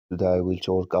Today we'll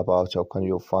talk about how can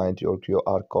you find your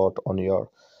QR code on your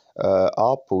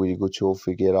app. We go to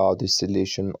figure out the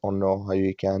solution or know how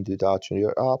you can do that on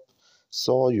your app.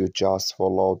 So you just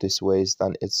follow this ways,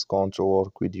 then it's going to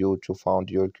work with you to find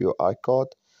your QR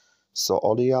code. So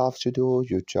all you have to do,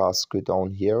 you just go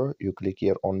down here, you click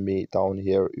here on me down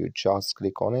here, you just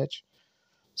click on it.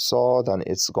 So then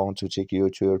it's going to take you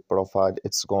to your profile.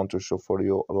 It's going to show for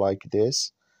you like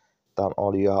this. Then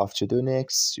all you have to do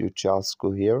next, you just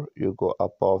go here, you go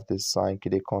above this sign,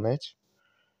 click on it.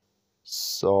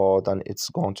 So then it's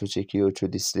going to take you to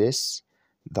this list.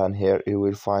 Then here you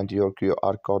will find your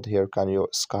QR code. Here can you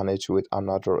scan it with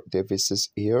another devices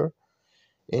here.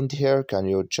 And here can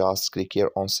you just click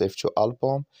here on save to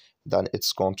album. Then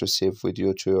it's going to save with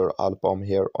you to your album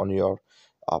here on your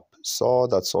app. So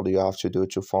that's all you have to do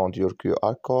to find your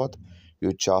QR code.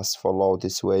 You just follow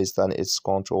this ways, then it's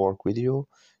going to work with you.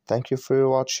 Thank you for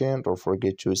watching. Don't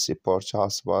forget to support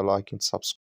us by liking, subscribe.